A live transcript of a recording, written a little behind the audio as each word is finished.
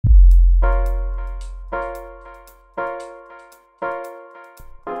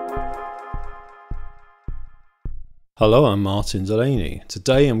Hello, I'm Martin Delaney.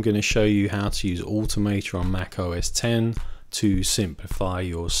 Today I'm going to show you how to use Automator on Mac OS X to simplify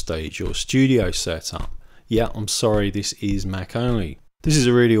your stage or studio setup. Yeah, I'm sorry, this is Mac only. This is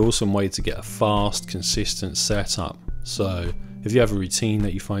a really awesome way to get a fast, consistent setup. So if you have a routine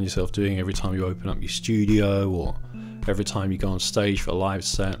that you find yourself doing every time you open up your studio or every time you go on stage for a live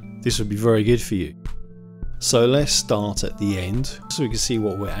set, this would be very good for you. So let's start at the end so we can see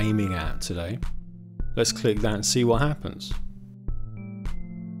what we're aiming at today. Let's click that and see what happens.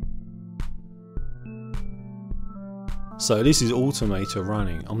 So this is Automator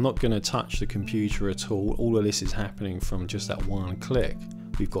running. I'm not going to touch the computer at all. All of this is happening from just that one click.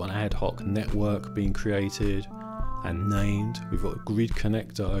 We've got an ad hoc network being created and named. We've got a grid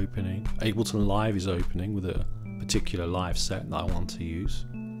connector opening. Ableton Live is opening with a particular live set that I want to use.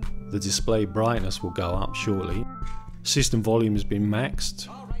 The display brightness will go up shortly. System volume has been maxed.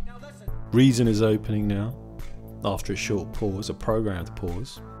 Reason is opening now, after a short pause, a programmed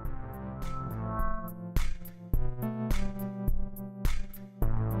pause.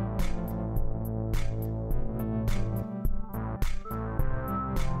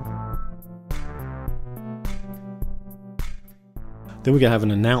 Then we're going to have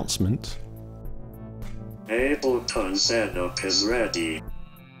an announcement. Ableton setup is ready.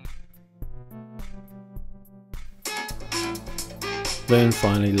 Then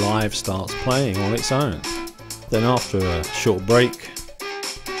finally Live starts playing on its own. Then after a short break,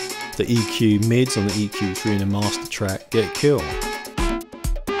 the EQ mids on the EQ3 and the master track get killed.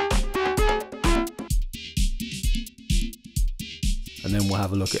 And then we'll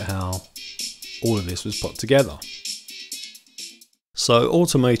have a look at how all of this was put together. So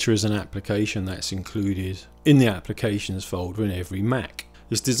Automator is an application that's included in the applications folder in every Mac.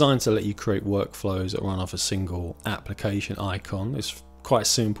 It's designed to let you create workflows that run off a single application icon. It's quite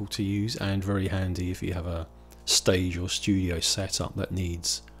simple to use and very handy if you have a stage or studio setup that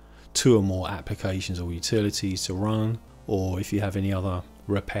needs 2 or more applications or utilities to run, or if you have any other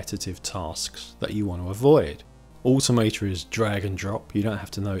repetitive tasks that you want to avoid. Automator is drag and drop. You don't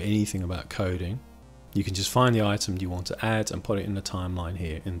have to know anything about coding. You can just find the item you want to add and put it in the timeline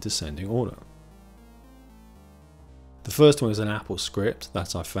here in descending order. The first one is an Apple script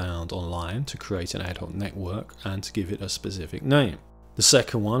that I found online to create an ad hoc network and to give it a specific name. The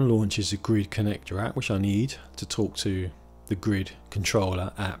second one launches a grid connector app, which I need to talk to the grid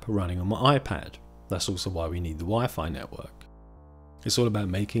controller app running on my iPad. That's also why we need the Wi-Fi network. It's all about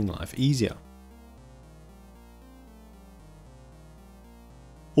making life easier.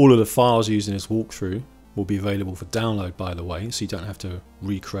 All of the files used in this walkthrough will be available for download, by the way, so you don't have to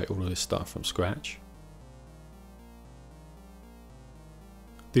recreate all of this stuff from scratch.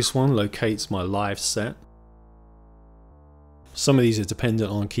 This one locates my live set. Some of these are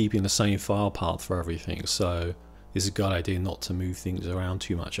dependent on keeping the same file path for everything, so it's a good idea not to move things around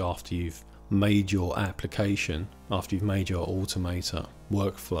too much after you've made your application, after you've made your Automator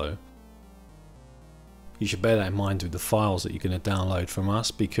workflow. You should bear that in mind with the files that you're going to download from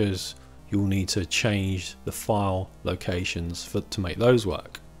us, because you'll need to change the file locations to make those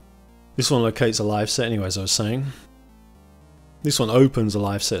work. This one locates a live set anyway, as I was saying. This one opens a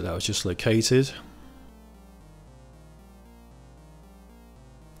live set that was just located.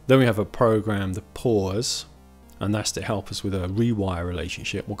 Then we have a program to pause, and that's to help us with a rewire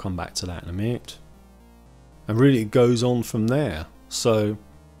relationship. We'll come back to that in a minute. And really it goes on from there. So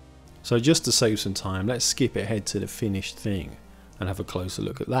just to save some time, let's skip ahead to the finished thing and have a closer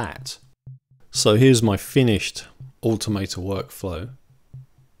look at that. So here's my finished Automator workflow.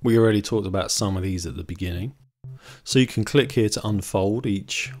 We already talked about some of these at the beginning. So you can click here to unfold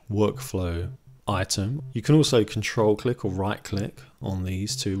each workflow item. You can also control click or right click on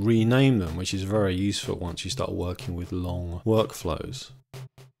these to rename them, which is very useful once you start working with long workflows.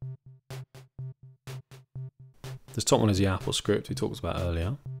 This top one is the Apple script we talked about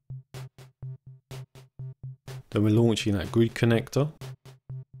earlier. Then we're launching that grid connector.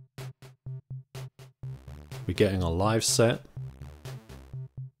 We're getting a live set.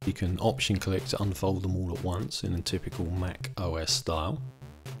 You can option click to unfold them all at once in a typical Mac OS style.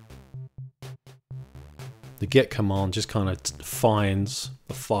 The get command just kind of finds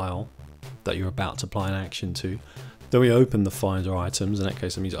the file that you're about to apply an action to. Then we open the Finder items. In that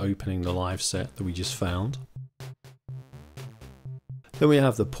case, that means opening the live set that we just found. Then we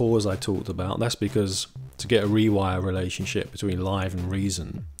have the pause I talked about. That's because to get a rewire relationship between live and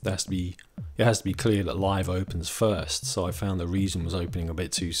reason, it has to be clear that live opens first. So I found the reason was opening a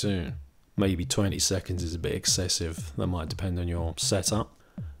bit too soon. Maybe 20 seconds is a bit excessive. That might depend on your setup.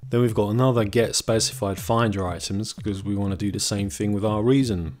 Then we've got another get specified Finder items because we want to do the same thing with our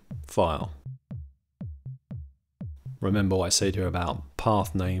reason file. Remember what I said here about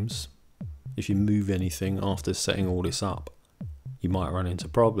path names. If you move anything after setting all this up, you might run into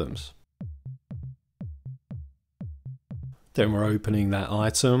problems. Then we're opening that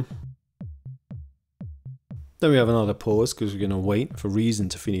item. Then we have another pause because we're going to wait for Reason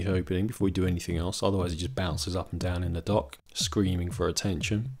to finish opening before we do anything else. Otherwise it just bounces up and down in the dock, screaming for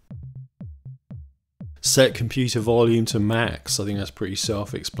attention. Set computer volume to max. I think that's pretty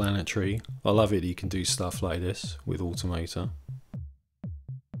self-explanatory. I love it that you can do stuff like this with Automator.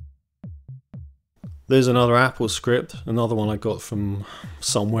 There's another Apple script, another one I got from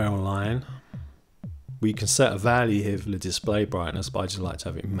somewhere online. We can set a value here for the display brightness, but I just like to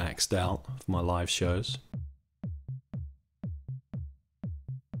have it maxed out for my live shows.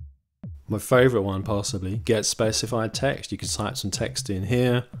 My favourite one possibly, get specified text. You can type some text in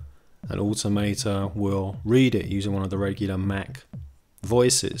here and Automator will read it using one of the regular Mac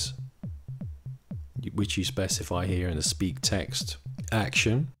voices, which you specify here in the speak text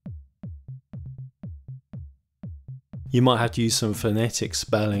action. You might have to use some phonetic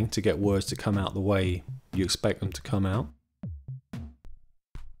spelling to get words to come out the way you expect them to come out.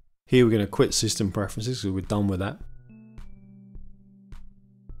 Here we're going to quit system preferences because we're done with that.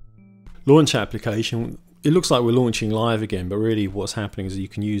 Launch application. It looks like we're launching live again, but really what's happening is that you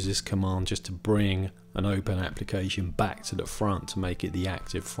can use this command just to bring an open application back to the front to make it the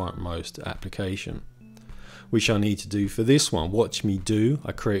active frontmost application, which I need to do for this one. Watch me do.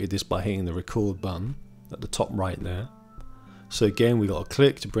 I created this by hitting the record button at the top right there. So again, we got a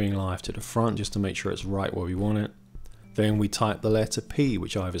click to bring live to the front just to make sure it's right where we want it. Then we type the letter P,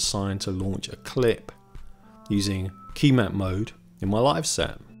 which I've assigned to launch a clip using key map mode in my live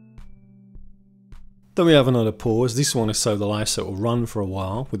set. Then we have another pause. This one is so the live set will run for a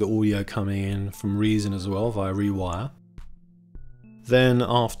while with the audio coming in from Reason as well via rewire. Then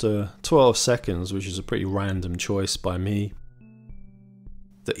after 12 seconds, which is a pretty random choice by me,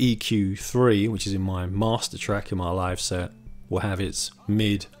 the EQ3, which is in my master track in my live set, will have its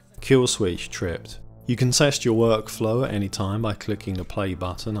mid kill switch tripped. You can test your workflow at any time by clicking the play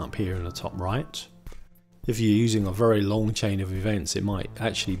button up here in the top right. If you're using a very long chain of events, it might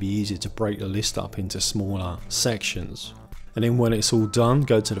actually be easier to break the list up into smaller sections. And then when it's all done,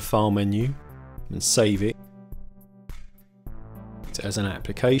 go to the file menu and save it as an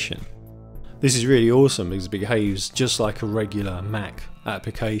application. This is really awesome because it behaves just like a regular Mac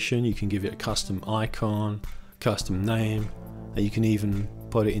application. You can give it a custom icon, custom name, and you can even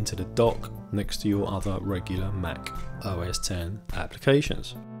put it into the dock next to your other regular Mac OS X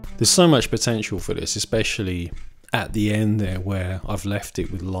applications. There's so much potential for this, especially at the end there where I've left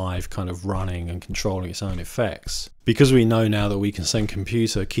it with live kind of running and controlling its own effects. Because we know now that we can send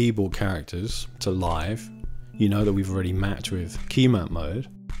computer keyboard characters to live, you know that we've already mapped with key map mode.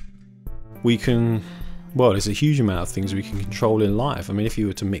 We can, well, there's a huge amount of things we can control in live. I mean, if you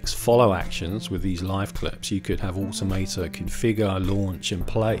were to mix follow actions with these live clips, you could have Automator configure, launch and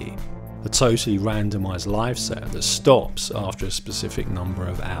play a totally randomized live set that stops after a specific number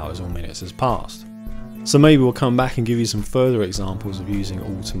of hours or minutes has passed. So maybe we'll come back and give you some further examples of using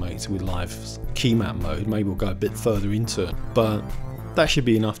Automator with live key map mode. Maybe we'll go a bit further into it, but that should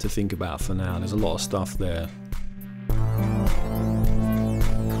be enough to think about for now. There's a lot of stuff there.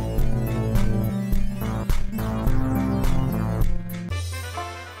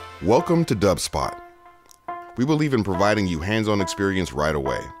 Welcome to Dubspot. We believe in providing you hands-on experience right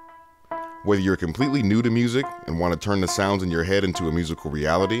away. Whether you're completely new to music and want to turn the sounds in your head into a musical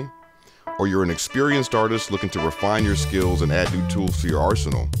reality, or you're an experienced artist looking to refine your skills and add new tools to your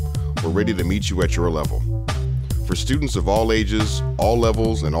arsenal, we're ready to meet you at your level. For students of all ages, all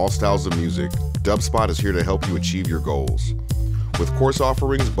levels, and all styles of music, Dubspot is here to help you achieve your goals. With course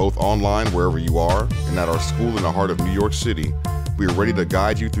offerings both online wherever you are and at our school in the heart of New York City, we are ready to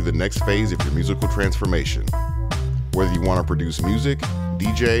guide you through the next phase of your musical transformation. Whether you want to produce music,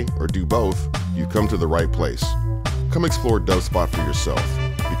 DJ, or do both, you've come to the right place. Come explore Dubspot for yourself.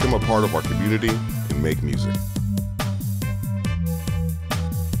 Become a part of our community and make music.